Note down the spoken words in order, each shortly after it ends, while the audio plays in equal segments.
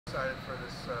Excited for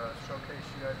this showcase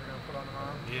you guys are going to put on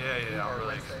tomorrow? Yeah, I'm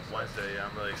really Wednesday. Yeah,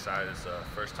 I'm really excited. It's the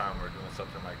first time we're doing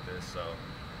something like this, so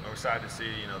I'm excited to see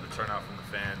the turnout from the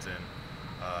fans and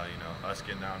us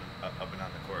getting up and down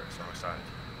the court. So I'm excited.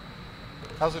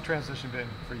 How's the transition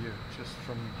been for you, just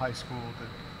from high school to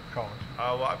college?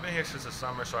 Well, I've been here since the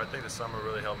summer, so I think the summer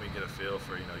really helped me get a feel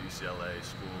for UCLA,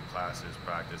 school, classes,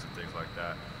 practice, and things like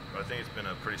that. But I think it's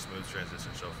been a pretty smooth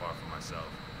transition so far for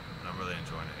myself, and I'm really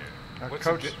enjoying it here.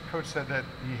 Coach said that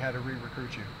he had to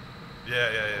re-recruit you.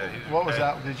 Yeah. What was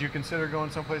that? Did you consider going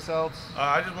someplace else?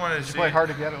 I just wanted to see. Did you play hard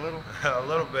to get a little? A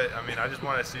little bit. I mean, I just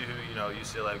wanted to see who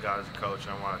UCLA got as a coach, and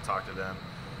I want to talk to them.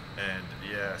 And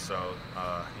yeah, so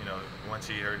once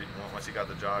he got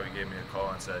the job, he gave me a call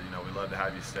and said, we'd love to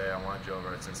have you stay. I wanted you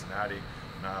over at Cincinnati.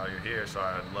 Now you're here, so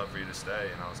I'd love for you to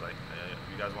stay. And I was like, if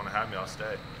you guys want to have me, I'll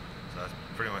stay. So that's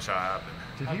pretty much how it happened.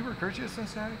 Did he recruit you to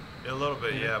Cincinnati? A little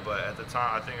bit, yeah. But at the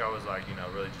time, I think I was like,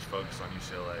 really just focused on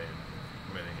UCLA and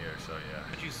committing here. So yeah.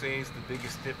 What would you say is the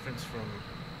biggest difference from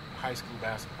high school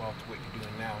basketball to what you're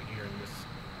doing now here in this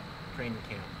training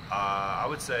camp? I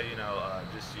would say,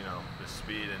 just the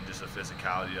speed and just the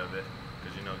physicality of it.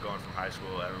 Because going from high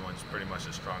school, everyone's pretty much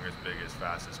the strongest, biggest,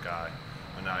 fastest guy.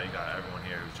 And now you got everyone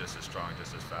here who's just as strong,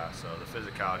 just as fast. So the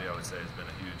physicality, I would say, has been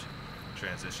a huge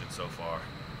transition so far.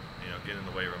 Getting in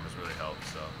the weight room has really helped.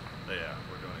 So yeah,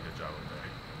 we're doing a good job over there.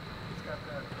 He's got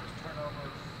those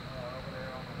turnovers over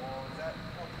there on the wall. Is that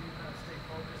helping you kind of stay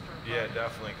focused? Yeah,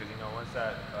 definitely. Because once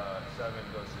that 7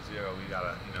 goes to 0, we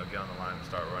gotta get on the line and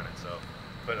start running. So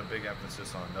put a big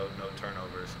emphasis on no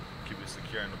turnovers, keep it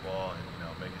secure in the ball, and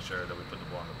making sure that we put the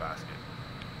ball in the basket.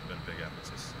 It's been a big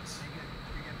emphasis. Do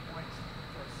you get points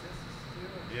for assists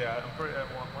too? Yeah,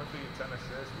 once we get 10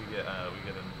 assists, we get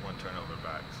 1 turnover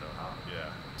back. So yeah.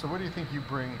 So what do you think you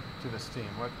bring to this team?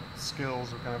 What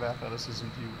skills, what kind of athleticism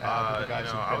do you add to the guys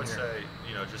who've been I would say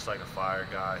just like a fire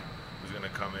guy who's going to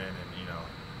come in and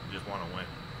just want to win.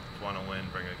 Just want to win,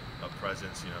 bring a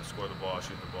presence, score the ball,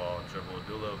 shoot the ball, dribble,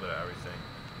 do a little bit of everything.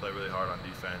 Play really hard on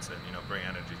defense and bring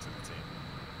energy to the team.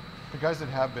 The guys that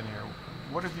have been here,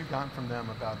 what have you gotten from them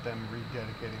about them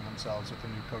rededicating themselves with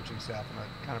the new coaching staff and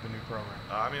kind of a new program?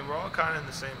 I mean, we're all kind of in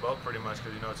the same boat pretty much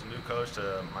because it's a new coach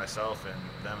to myself and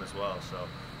them as well. So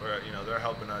we're they're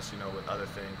helping us with other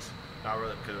things. Not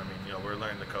really because we're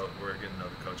learning the coach, we're getting to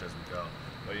know the coach as we go.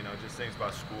 But just things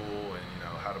about school and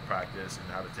how to practice and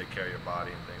how to take care of your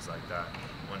body and things like that,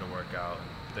 when to work out and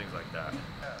things like that.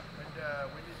 Yeah.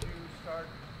 And when did you start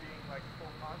being like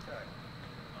full contact?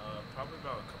 Probably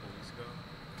about a couple weeks ago.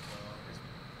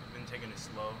 I've been taking it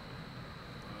slow.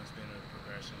 It's been a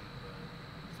progression, but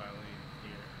finally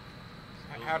here.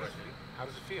 How does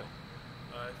it feel?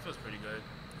 It feels pretty good.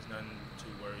 There's nothing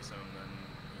too worrisome. Nothing,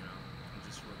 I'm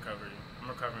just recovering. I'm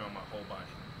recovering on my whole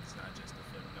body. It's not just the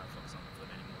foot. I'm not focused on the foot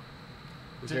anymore.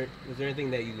 Was there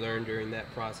anything that you learned during that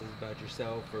process about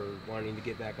yourself or wanting to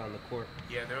get back on the court?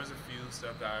 Yeah, there was a few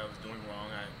stuff that I was doing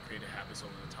wrong. I created habits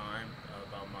over the time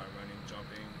about my running,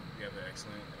 jumping. We have an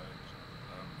excellent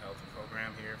health program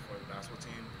here for the basketball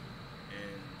team,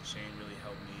 and Shane really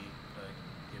helped me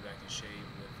get back in shape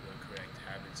with the correct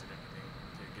habits and everything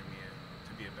to get me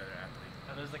to be a better athlete.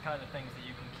 Are those the kind of things that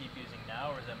you can keep using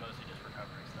now, or is that mostly just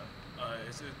recovery stuff?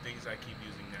 It's the things I keep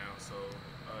using now. So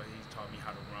he taught me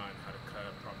how to run, how to cut,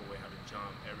 proper way, how to jump,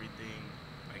 everything.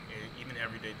 Like even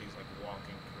everyday things like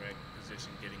walking, correct position,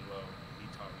 getting low. He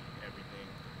taught me everything,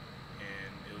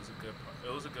 and it was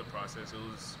a good process. It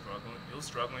was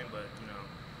struggling, but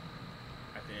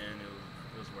at the end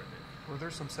it was worth it. Were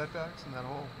there some setbacks in that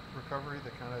whole recovery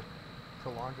that kind of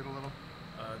prolonged it a little?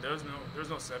 There was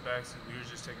no setbacks. We were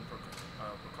just taking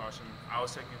precaution. I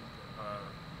was taking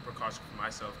precaution for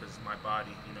myself because it's my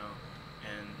body,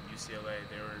 and UCLA,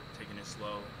 they were taking it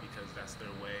slow because that's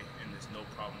their way, and there's no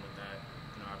problem with that.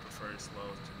 I prefer it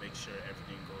slow to make sure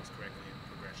everything goes correctly in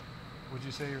progression. Would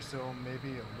you say you're still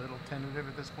maybe a little tentative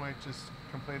at this point, just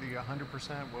completely 100%?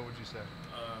 What would you say?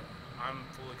 I'm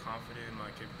fully confident in my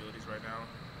capabilities right now.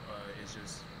 It's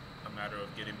just a matter of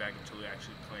getting back into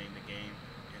actually playing the game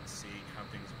and seeing how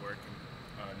things work and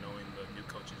knowing the new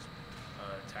coaches'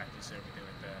 tactics and everything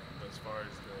like that. But as far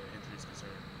as the injury is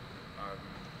concerned, I'm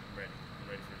ready. I'm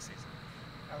ready for the season.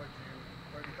 What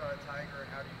have you thought of Tiger, and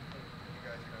how do you think you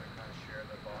guys are going to kind of share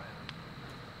the ball?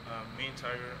 Me and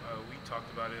Tiger, we talked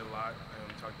about it a lot, and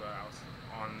we talked about it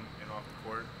on and off the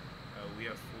court. We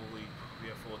have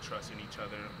full trust in each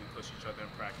other. We push each other in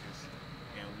practice,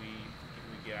 and we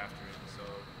get after it. So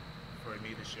for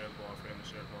me to share the ball, for him to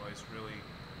share the ball, it's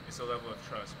a level of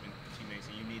trust with teammates,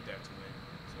 and you need that to win.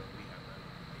 So we have that.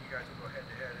 You guys will go head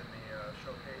to head in the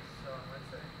showcase on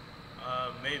Wednesday.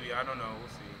 Maybe, I don't know.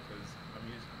 We'll see. Because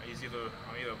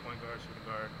I'm either a point guard, shooting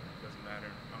guard. Doesn't matter.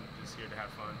 I'm just here to have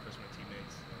fun, push my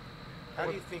teammates. How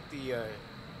do you think the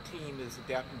team is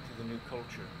adapting to the new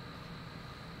culture?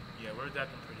 Yeah, we're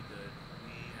adapting pretty good.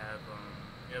 We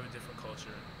have a different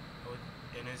culture,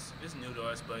 and it's new to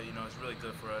us, but it's really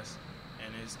good for us. And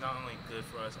it's not only good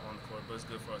for us on the court, but it's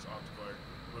good for us off the court.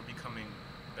 We're becoming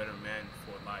better men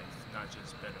for life, not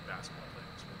just better basketball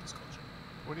players with this culture.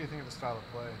 What do you think of the style of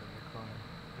play that Nick Cronin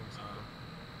brings?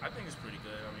 I think it's pretty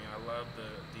good. I mean, I love the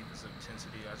defensive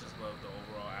intensity. I just love the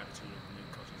overall attitude of the new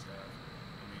coaching staff.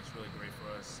 I mean, it's really great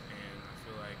for us, and I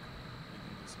feel like we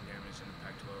can do some damage in the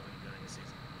Pac-12 and during the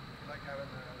season. You like having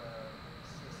that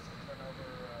assist and turnover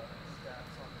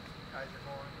stats on Kaiser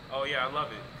going? Oh yeah, I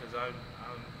love it because I'm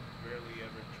rarely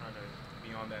ever trying to be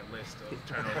on that list of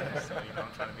turnovers. So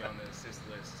I'm trying to be on the assist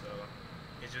list. So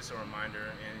it's just a reminder,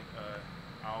 and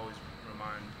I always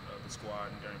remind the squad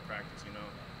during practice.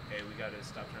 Hey, we got to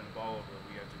stop turning the ball over.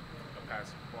 We got to pass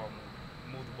the ball more,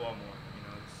 move the ball more.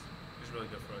 It's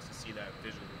really good for us to see that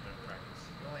visually during practice.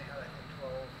 You only had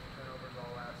 12 turnovers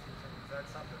all last season. Is that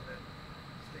something that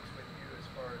sticks with you as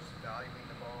far as valuing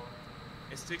the ball?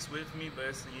 It sticks with me,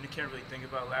 but you can't really think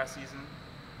about last season.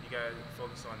 You got to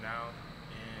focus on now.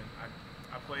 And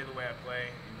I play the way I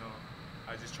play.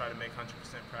 I just try to make 100%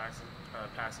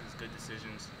 passes, good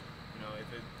decisions. If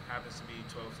it happens to be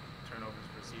 12 turnovers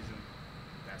per season,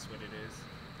 that's what it is.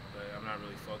 But I'm not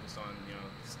really focused on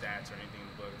stats or anything,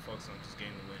 but focused on just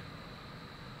getting the win.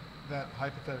 That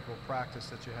hypothetical practice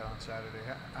that you had on Saturday,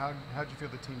 how'd you feel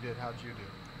the team did? How'd you do?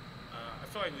 I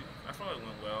feel like it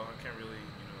went well. I can't really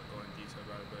go into detail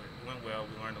about it, but it went well.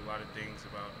 We learned a lot of things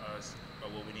about us,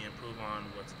 about what we need to improve on,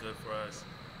 what's good for us.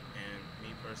 And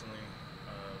me personally,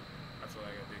 I feel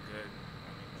like I did good.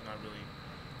 I mean, there's not really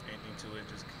anything to it,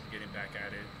 just getting back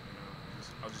at it.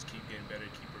 I'll just keep getting better,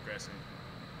 keep progressing.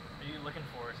 Are you looking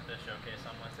forward to the showcase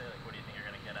on Wednesday? Like, what do you think you're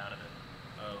going to get out of it?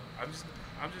 I'm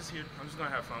just here. I'm just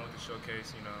gonna have fun with the showcase.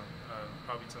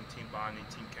 Probably some team bonding,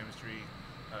 team chemistry,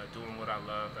 doing what I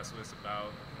love. That's what it's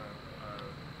about.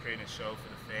 Creating a show for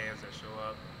the fans that show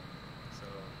up. So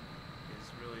it's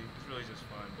really just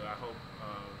fun. But I hope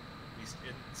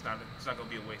it's not gonna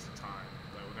be a waste of time.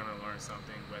 Like, we're gonna learn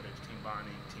something, whether it's team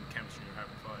bonding, team chemistry, or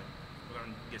having fun. We're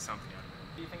gonna get something out of it.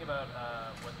 What do you think about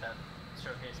what that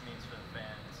showcase means for the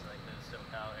fans, like the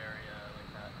SoCal area, like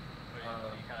that?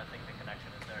 What do you kind of think the connection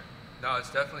is there? No,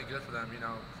 it's definitely good for them,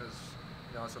 because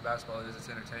it's what basketball is. It's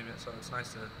entertainment, so it's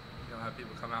nice to have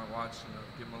people come out and watch,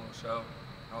 give them a little show,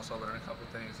 and also learn a couple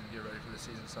things and get ready for the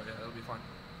season. So yeah, it'll be fun.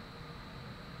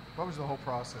 What was the whole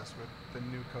process with the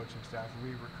new coaching staff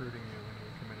re-recruiting you when you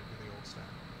were committed to the old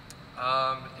staff?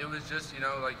 It was just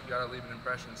like you got to leave an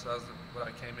impression. So that was when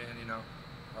I came in. I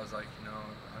was like, I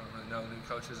don't really know the new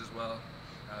coaches as well.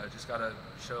 Just got to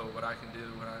show what I can do,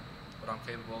 what I'm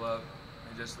capable of,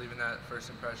 and just leaving that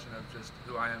first impression of just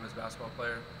who I am as a basketball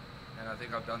player. And I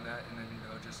think I've done that, and then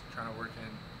just trying to work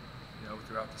in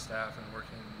throughout the staff and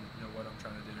working what I'm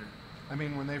trying to do. I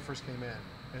mean, when they first came in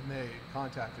and they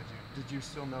contacted you, did you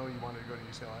still know you wanted to go to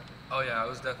UCLA? Oh yeah, I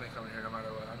was definitely coming here no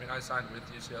matter what. I mean, I signed with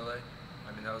UCLA. I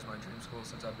mean, that was my dream school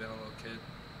since I've been a little kid.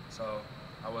 So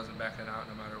I wasn't backing out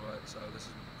no matter what. So this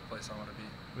is the place I want to be.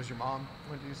 Was your mom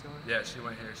went to UCLA? Yeah, she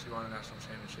went here. She won a national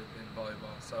championship in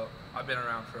volleyball. So I've been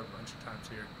around for a bunch of times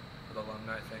here with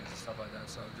alumni things and stuff like that.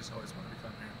 So I just always wanted to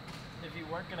come here. If you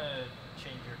weren't going to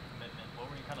change your commitment, what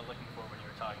were you kind of looking for when you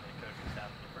were talking to the coaching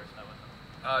staff when you first met with them?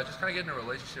 Just kind of getting a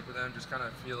relationship with them, just kind of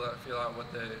feel out what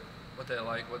they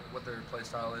like, what their play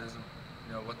style is, and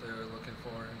what they're looking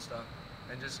for and stuff,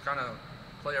 and just kind of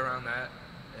play around that,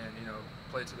 and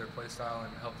play to their play style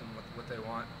and help them with what they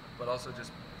want, but also just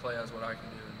play as what I can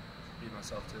do and be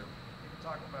myself too. You can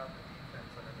talk about the defense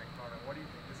under Nick Cronin. What do you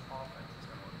think this offense is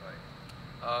going to look like?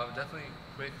 Definitely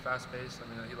quick, fast-paced. I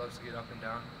mean, he loves to get up and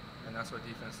down, and that's what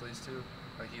defense leads to.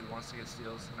 Like, he wants to get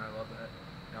steals, and I love that.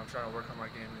 I'm trying to work on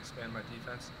my game and expand my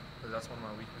defense, because that's one of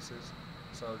my weaknesses.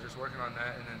 So just working on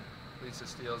that, and then leads to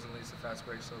steals and leads to fast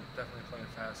breaks. So definitely playing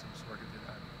fast and just working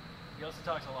through that. He also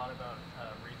talks a lot about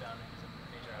rebounding as a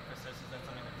major emphasis. Is that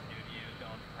something that's new to you,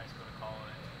 going from high school to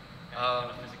college?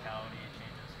 And physicality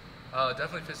changes?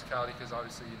 Definitely physicality, because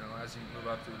obviously, as you move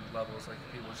up through levels, like,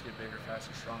 people just get bigger,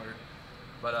 faster, stronger.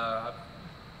 But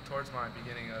towards my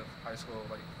beginning of high school,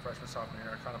 like freshman, sophomore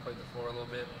year, I kind of played the floor a little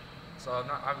bit. So I'm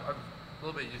a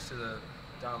little bit used to the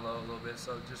down low a little bit.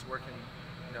 So just working,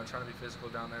 trying to be physical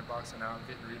down there, boxing out,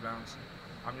 getting rebounds.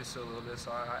 I'm used to it a little bit.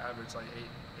 So I averaged like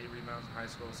eight rebounds in high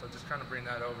school. So just trying to bring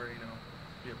that over,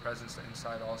 be a presence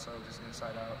inside also, just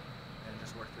inside out, and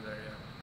just work through there, yeah.